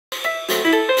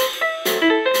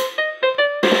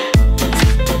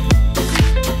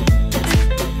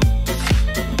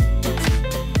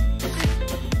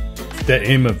The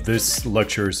aim of this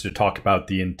lecture is to talk about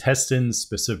the intestines,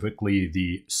 specifically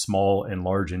the small and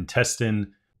large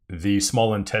intestine. The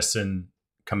small intestine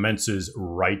commences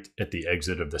right at the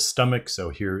exit of the stomach. So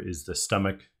here is the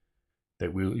stomach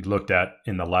that we looked at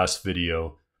in the last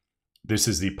video. This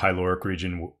is the pyloric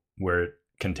region where it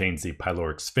contains the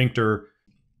pyloric sphincter.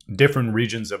 Different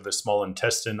regions of the small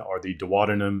intestine are the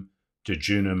duodenum,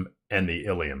 jejunum, and the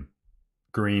ileum.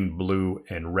 Green, blue,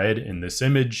 and red in this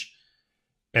image.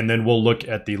 And then we'll look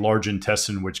at the large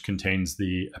intestine, which contains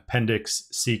the appendix,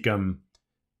 cecum,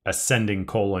 ascending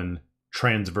colon,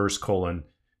 transverse colon,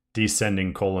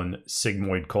 descending colon,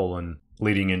 sigmoid colon,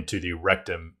 leading into the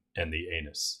rectum and the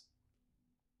anus.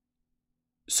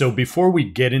 So before we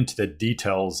get into the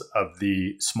details of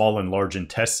the small and large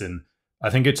intestine, I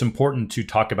think it's important to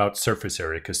talk about surface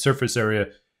area, because surface area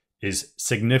is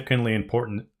significantly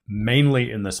important, mainly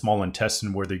in the small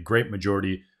intestine, where the great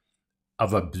majority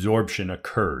of absorption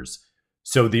occurs.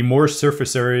 So the more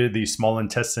surface area the small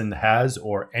intestine has,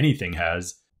 or anything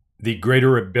has, the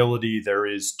greater ability there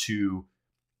is to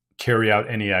carry out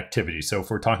any activity. So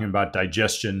if we're talking about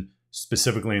digestion,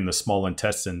 specifically in the small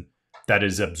intestine, that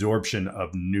is absorption of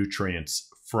nutrients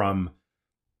from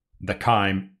the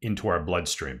chyme into our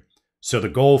bloodstream. So the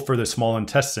goal for the small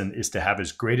intestine is to have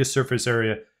as great a surface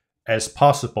area as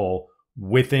possible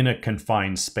within a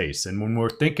confined space. And when we're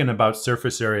thinking about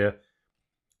surface area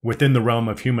within the realm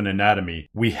of human anatomy,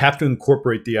 we have to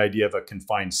incorporate the idea of a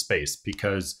confined space,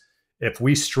 because if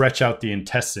we stretch out the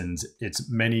intestines, it's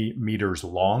many meters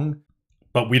long,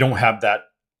 but we don't have that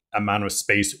amount of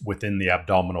space within the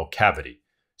abdominal cavity.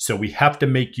 So we have to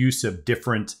make use of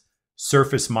different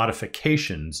surface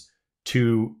modifications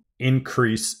to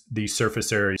increase the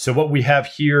surface area. So what we have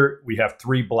here, we have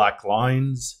 3 black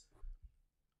lines,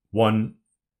 1,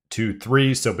 2,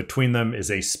 3. So between them is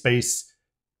a space.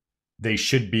 They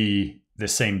should be the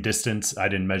same distance. I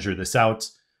didn't measure this out.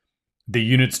 The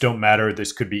units don't matter.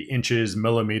 This could be inches,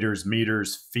 millimeters,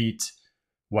 meters, feet,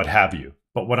 what have you.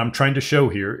 But what I'm trying to show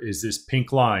here is this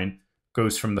pink line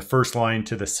goes from the first line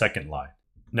to the second line.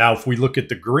 Now, if we look at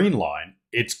the green line,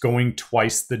 it's going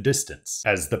twice the distance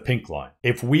as the pink line.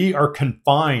 If we are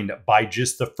confined by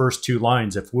just the first 2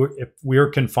 lines, if we're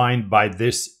confined by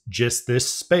just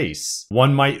this space,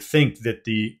 one might think that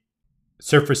the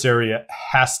surface area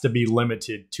has to be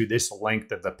limited to this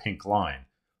length of the pink line.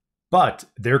 But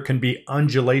there can be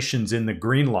undulations in the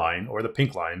green line or the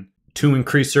pink line to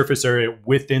increase surface area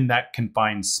within that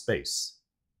confined space.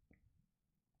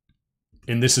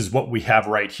 And this is what we have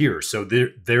right here. So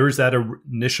there's that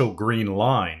initial green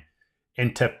line.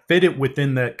 And to fit it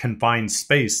within that confined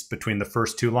space between the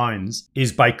first 2 lines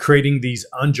is by creating these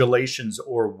undulations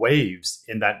or waves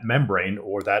in that membrane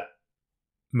or that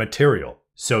material.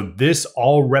 So this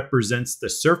all represents the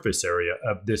surface area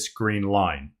of this green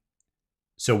line.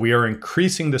 So we are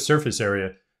increasing the surface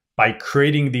area by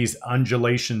creating these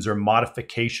undulations or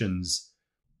modifications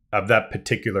of that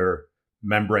particular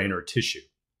membrane or tissue.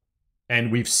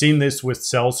 And we've seen this with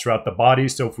cells throughout the body.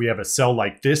 So if we have a cell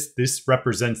like this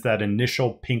represents that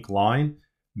initial pink line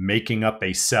making up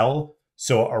a cell.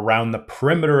 So around the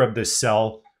perimeter of this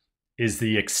cell is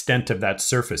the extent of that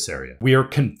surface area. We are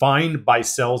confined by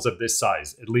cells of this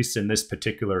size, at least in this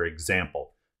particular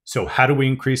example. So how do we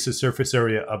increase the surface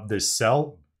area of this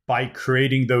cell? By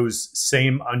creating those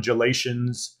same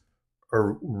undulations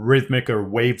or rhythmic or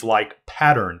wave-like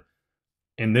pattern,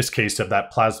 in this case of that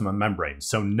plasma membrane.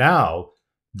 So now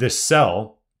this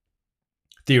cell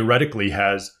theoretically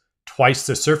has twice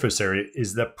the surface area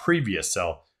as the previous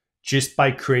cell, just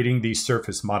by creating these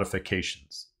surface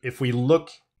modifications. If we look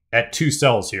at 2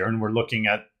 cells here, and we're looking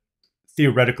at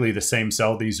theoretically the same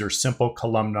cell. These are simple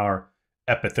columnar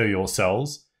epithelial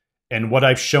cells. And what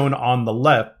I've shown on the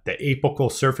left, the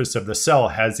apical surface of the cell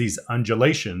has these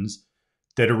undulations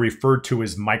that are referred to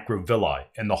as microvilli.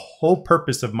 And the whole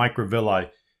purpose of microvilli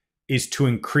is to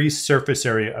increase surface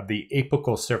area of the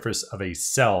apical surface of a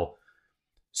cell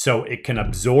so it can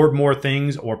absorb more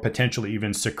things or potentially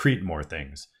even secrete more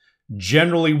things.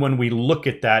 Generally, when we look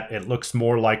at that, it looks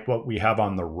more like what we have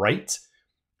on the right.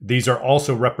 These are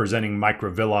also representing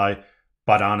microvilli,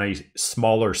 but on a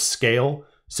smaller scale.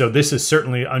 So this is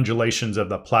certainly undulations of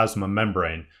the plasma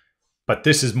membrane, but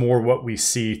this is more what we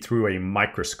see through a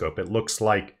microscope. It looks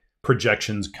like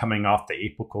projections coming off the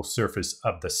apical surface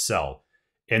of the cell.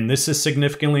 And this is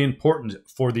significantly important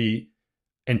for the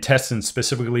intestines,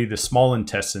 specifically the small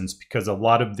intestines, because a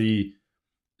lot of the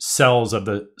cells of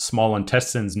the small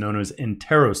intestines, known as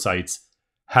enterocytes,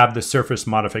 have the surface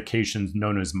modifications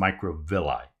known as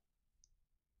microvilli.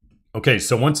 Okay,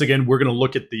 so once again, we're going to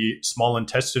look at the small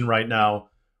intestine right now,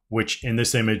 which in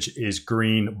this image is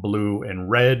green, blue,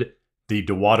 and red. the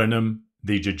duodenum,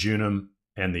 the jejunum,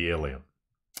 and the ileum.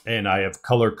 And I have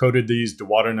color-coded these: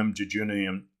 duodenum,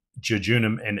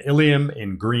 jejunum, and ileum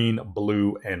in green,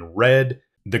 blue, and red.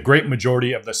 The great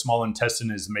majority of the small intestine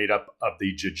is made up of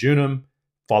the jejunum,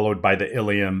 followed by the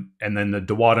ileum, and then the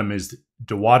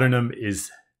duodenum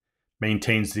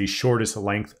maintains the shortest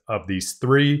length of these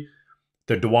three.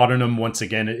 The duodenum, once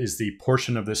again, is the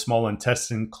portion of the small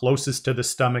intestine closest to the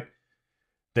stomach.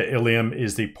 The ileum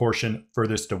is the portion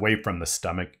furthest away from the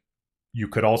stomach. You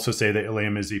could also say the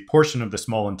ileum is the portion of the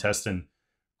small intestine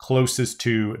closest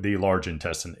to the large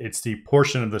intestine. It's the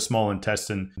portion of the small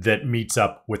intestine that meets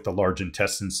up with the large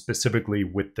intestine, specifically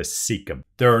with the cecum.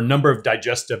 There are a number of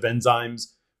digestive enzymes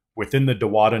within the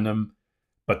duodenum,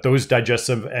 but those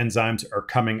digestive enzymes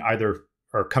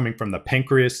are coming from the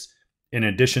pancreas. In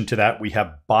addition to that, we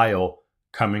have bile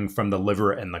coming from the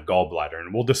liver and the gallbladder,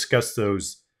 and we'll discuss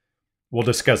those. We'll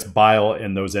discuss bile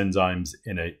and those enzymes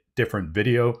in a different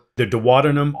video. The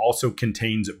duodenum also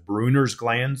contains Brunner's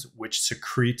glands, which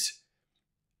secrete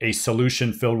a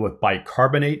solution filled with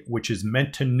bicarbonate, which is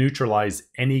meant to neutralize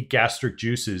any gastric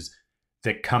juices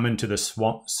that come into the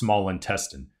small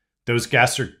intestine. Those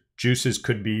gastric juices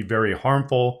could be very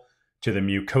harmful to the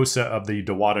mucosa of the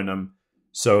duodenum.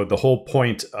 So the whole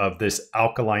point of this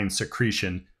alkaline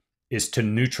secretion is to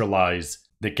neutralize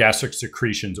the gastric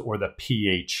secretions, or the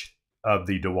pH, of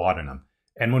the duodenum.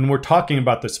 And when we're talking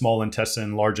about the small intestine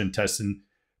and large intestine,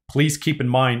 please keep in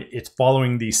mind it's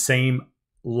following the same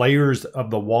layers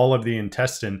of the wall of the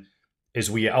intestine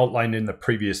as we outlined in the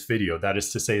previous video. That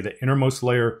is to say, the innermost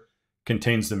layer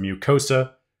contains the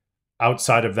mucosa.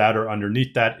 Outside of that, or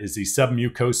underneath that, is the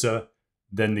submucosa,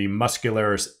 then the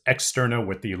muscularis externa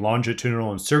with the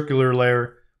longitudinal and circular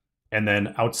layer, and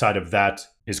then outside of that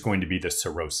is going to be the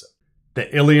serosa. The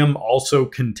ileum also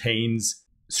contains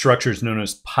structures known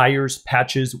as Peyer's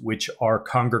patches, which are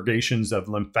congregations of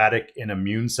lymphatic and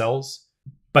immune cells.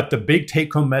 But the big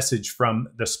take-home message from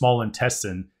the small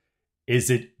intestine is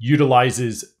it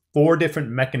utilizes 4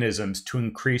 different mechanisms to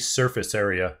increase surface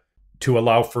area to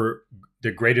allow for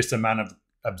the greatest amount of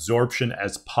absorption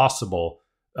as possible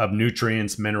of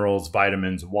nutrients, minerals,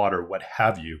 vitamins, water, what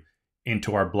have you,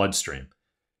 into our bloodstream.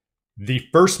 The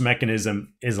first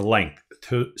mechanism is length.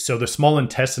 So the small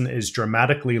intestine is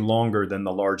dramatically longer than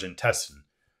the large intestine.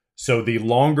 So the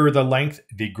longer the length,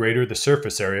 the greater the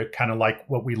surface area, kind of like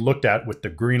what we looked at with the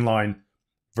green line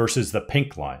versus the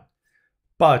pink line.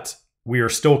 But we are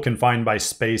still confined by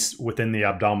space within the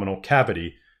abdominal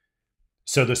cavity.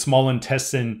 So the small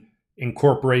intestine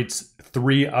incorporates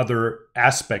 3 other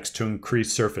aspects to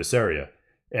increase surface area.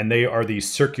 And they are the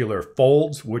circular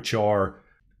folds, which are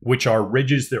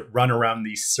ridges that run around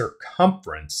the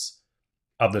circumference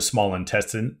of the small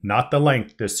intestine, not the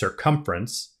length, the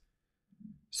circumference.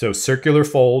 So circular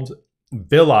folds,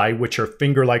 villi, which are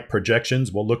finger-like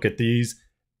projections, we'll look at these,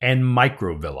 and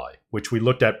microvilli, which we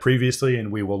looked at previously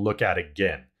and we will look at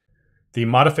again. The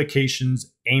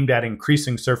modifications aimed at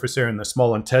increasing surface area in the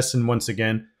small intestine, once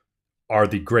again, are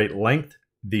the great length,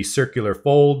 the circular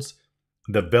folds,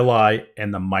 the villi,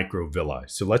 and the microvilli.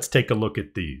 So let's take a look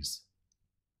at these.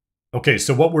 Okay,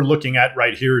 so what we're looking at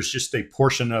right here is just a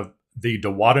portion of the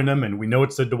duodenum, and we know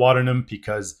it's the duodenum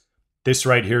because this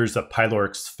right here is the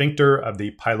pyloric sphincter of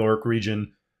the pyloric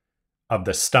region of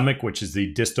the stomach, which is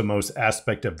the distalmost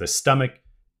aspect of the stomach,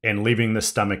 and leaving the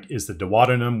stomach is the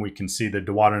duodenum. We can see the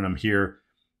duodenum here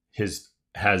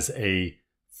has a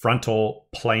frontal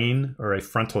plane, or a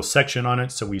frontal section on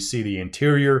it, so we see the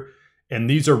interior, and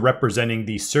these are representing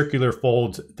the circular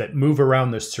folds that move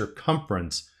around the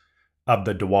circumference of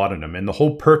the duodenum. And the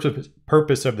whole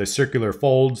purpose of the circular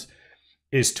folds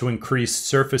is to increase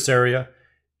surface area.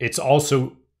 It's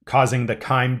also causing the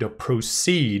chyme to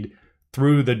proceed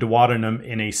through the duodenum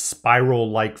in a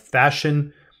spiral-like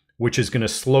fashion, which is going to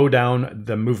slow down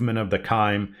the movement of the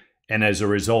chyme, and as a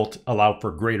result, allow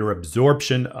for greater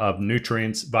absorption of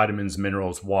nutrients, vitamins,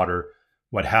 minerals, water,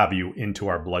 what have you, into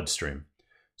our bloodstream.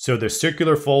 So the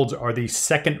circular folds are the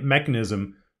second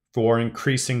mechanism for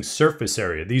increasing surface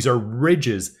area. These are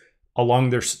ridges along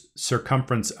the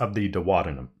circumference of the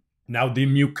duodenum. Now, the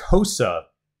mucosa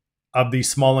of the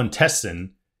small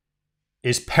intestine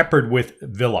is peppered with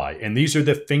villi, and these are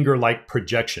the finger-like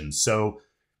projections. So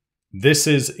this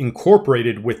is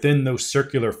incorporated within those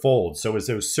circular folds. So as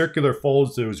those circular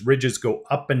folds, those ridges go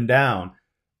up and down,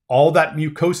 all that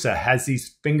mucosa has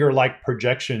these finger-like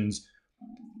projections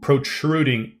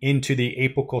protruding into the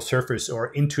apical surface,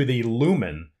 or into the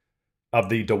lumen of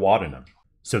the duodenum.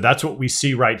 So that's what we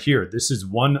see right here. This is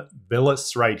one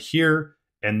villus right here,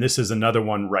 and this is another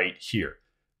one right here.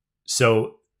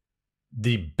 So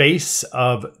the base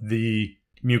of the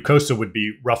mucosa would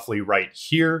be roughly right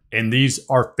here. And these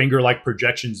are finger-like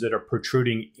projections that are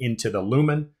protruding into the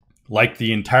lumen. Like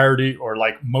the entirety or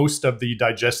like most of the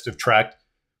digestive tract,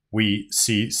 we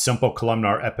see simple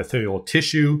columnar epithelial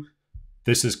tissue.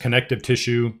 This is connective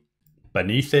tissue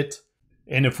beneath it.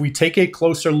 And if we take a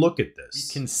closer look at this,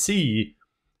 we can see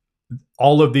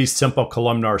all of these simple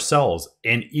columnar cells.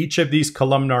 And each of these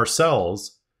columnar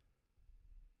cells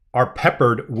are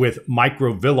peppered with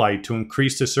microvilli to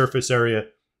increase the surface area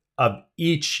of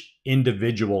each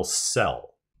individual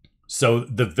cell. So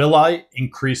the villi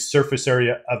increase surface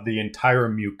area of the entire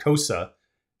mucosa,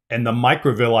 and the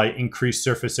microvilli increase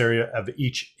surface area of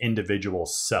each individual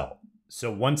cell. So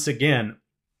once again,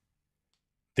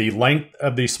 the length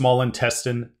of the small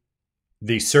intestine,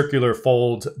 the circular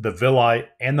folds, the villi,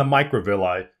 and the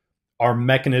microvilli are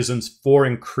mechanisms for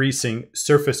increasing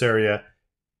surface area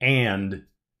and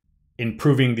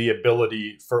improving the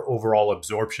ability for overall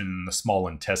absorption in the small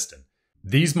intestine.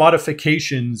 These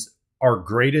modifications are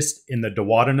greatest in the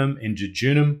duodenum and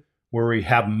jejunum, where we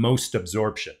have most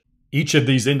absorption. Each of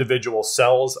these individual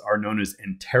cells are known as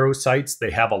enterocytes.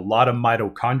 They have a lot of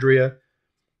mitochondria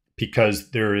because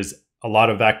there is a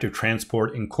lot of active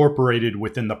transport incorporated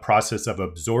within the process of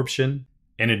absorption.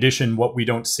 In addition, what we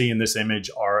don't see in this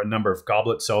image are a number of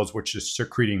goblet cells, which is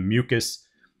secreting mucus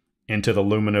into the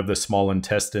lumen of the small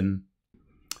intestine.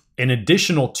 In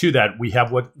additional to that, we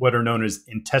have what are known as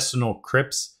intestinal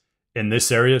crypts in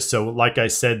this area. So like I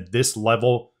said, this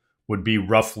level would be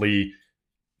roughly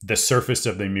the surface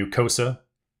of the mucosa,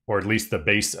 or at least the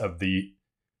base of the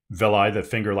villi, the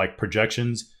finger-like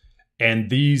projections.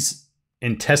 And these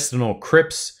intestinal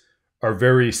crypts are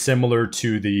very similar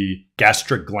to the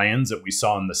gastric glands that we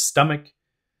saw in the stomach.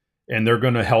 And they're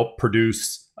going to help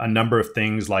produce a number of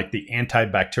things like the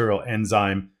antibacterial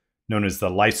enzyme known as the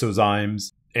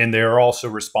lysozymes. And they are also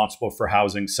responsible for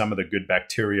housing some of the good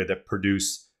bacteria that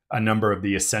produce a number of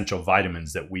the essential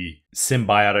vitamins that we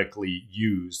symbiotically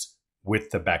use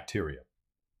with the bacteria.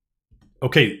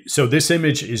 Okay, so this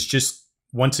image is just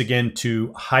once again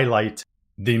to highlight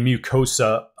the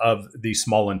mucosa of the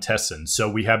small intestine. So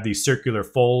we have these circular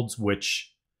folds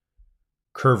which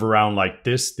curve around like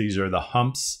this. These are the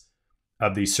humps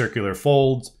of these circular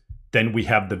folds. Then we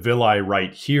have the villi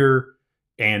right here.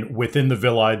 And within the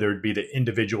villi, there would be the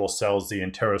individual cells, the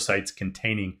enterocytes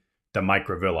containing the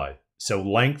microvilli. So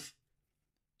length,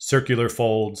 circular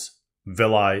folds,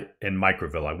 villi, and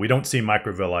microvilli. We don't see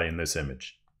microvilli in this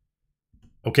image.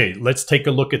 Okay, let's take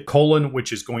a look at colon,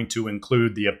 which is going to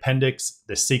include the appendix,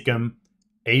 the cecum,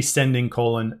 ascending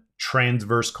colon,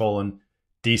 transverse colon,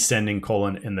 descending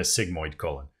colon, and the sigmoid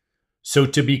colon. So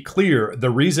to be clear, the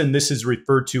reason this is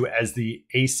referred to as the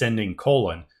ascending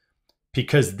colon,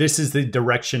 because this is the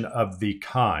direction of the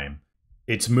chyme.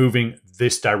 It's moving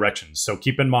this direction. So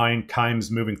keep in mind,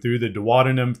 chyme's moving through the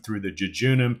duodenum, through the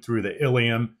jejunum, through the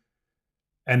ileum,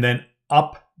 and then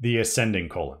up the ascending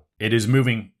colon. It is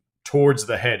moving towards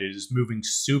the head. It is moving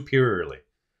superiorly.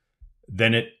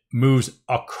 Then it moves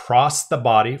across the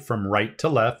body from right to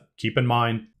left. Keep in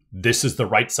mind, this is the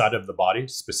right side of the body,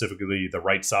 specifically the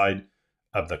right side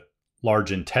of the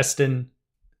large intestine,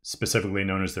 specifically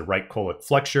known as the right colic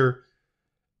flexure.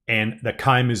 And the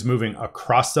chyme is moving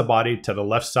across the body to the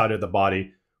left side of the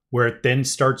body, where it then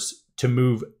starts to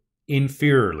move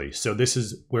inferiorly. So this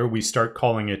is where we start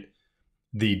calling it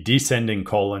the descending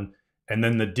colon. And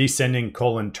then the descending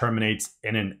colon terminates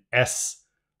in an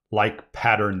S-like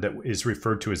pattern that is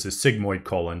referred to as the sigmoid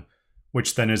colon,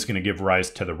 which then is going to give rise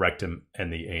to the rectum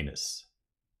and the anus.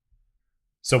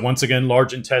 So once again,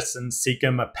 large intestine,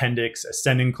 cecum, appendix,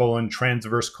 ascending colon,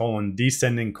 transverse colon,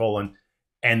 descending colon,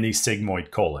 and the sigmoid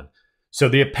colon. So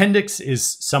the appendix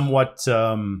is somewhat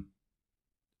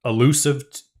elusive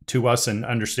to us in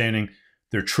understanding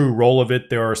the true role of it.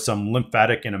 There are some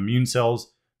lymphatic and immune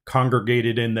cells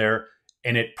congregated in there,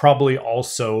 and it probably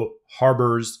also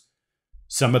harbors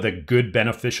some of the good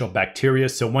beneficial bacteria.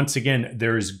 So once again,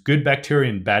 there is good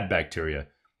bacteria and bad bacteria.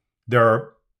 There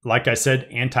are, like I said,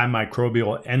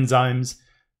 antimicrobial enzymes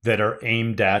that are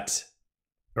aimed at,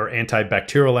 or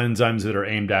antibacterial enzymes that are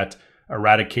aimed at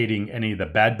eradicating any of the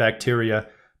bad bacteria,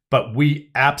 but we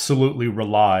absolutely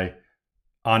rely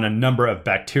on a number of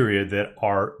bacteria that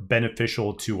are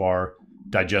beneficial to our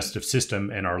digestive system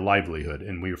and our livelihood,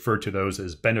 and we refer to those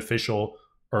as beneficial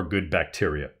or good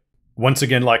bacteria. Once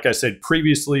again, like I said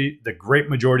previously, the great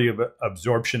majority of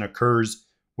absorption occurs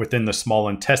within the small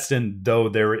intestine, though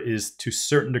there is to a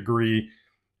certain degree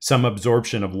some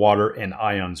absorption of water and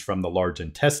ions from the large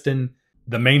intestine.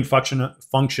 The main function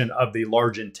of the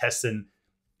large intestine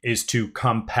is to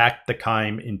compact the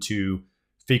chyme into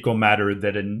fecal matter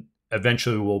that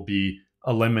eventually will be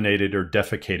eliminated or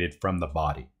defecated from the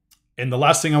body. And the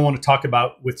last thing I want to talk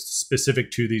about with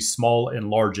specific to the small and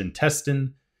large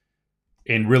intestine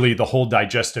and really the whole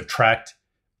digestive tract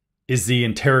is the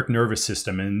enteric nervous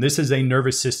system. And this is a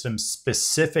nervous system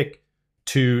specific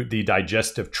to the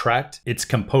digestive tract. It's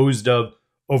composed of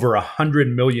over 100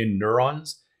 million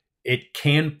neurons. It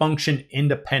can function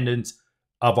independent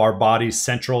of our body's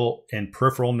central and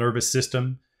peripheral nervous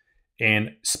system.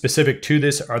 And specific to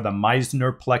this are the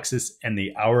Meissner plexus and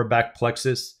the Auerbach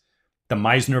plexus. The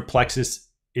Meissner plexus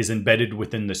is embedded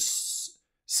within the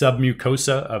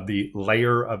submucosa of the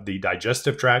layer of the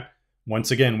digestive tract.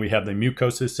 Once again, we have the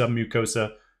mucosa,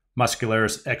 submucosa,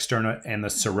 muscularis externa, and the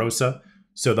serosa.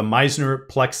 So the Meissner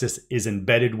plexus is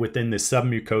embedded within the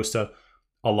submucosa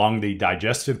along the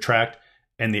digestive tract,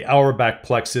 and the Auerbach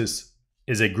plexus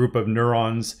is a group of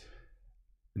neurons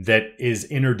that is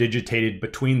interdigitated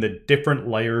between the different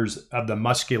layers of the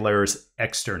muscularis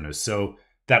externa. So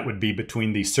that would be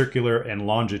between the circular and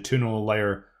longitudinal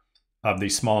layer of the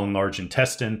small and large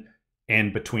intestine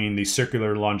and between the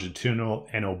circular, longitudinal,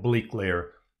 and oblique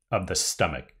layer of the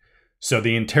stomach. So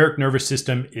the enteric nervous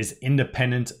system is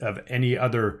independent of any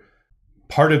other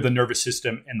part of the nervous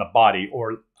system in the body,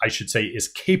 or I should say is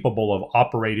capable of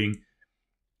operating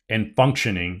and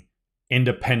functioning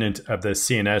independent of the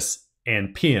CNS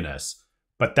and PNS.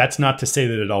 But that's not to say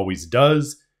that it always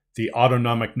does. The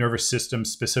autonomic nervous system,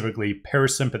 specifically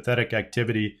parasympathetic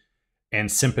activity and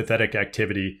sympathetic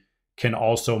activity, can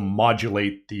also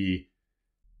modulate the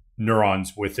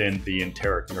neurons within the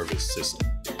enteric nervous system.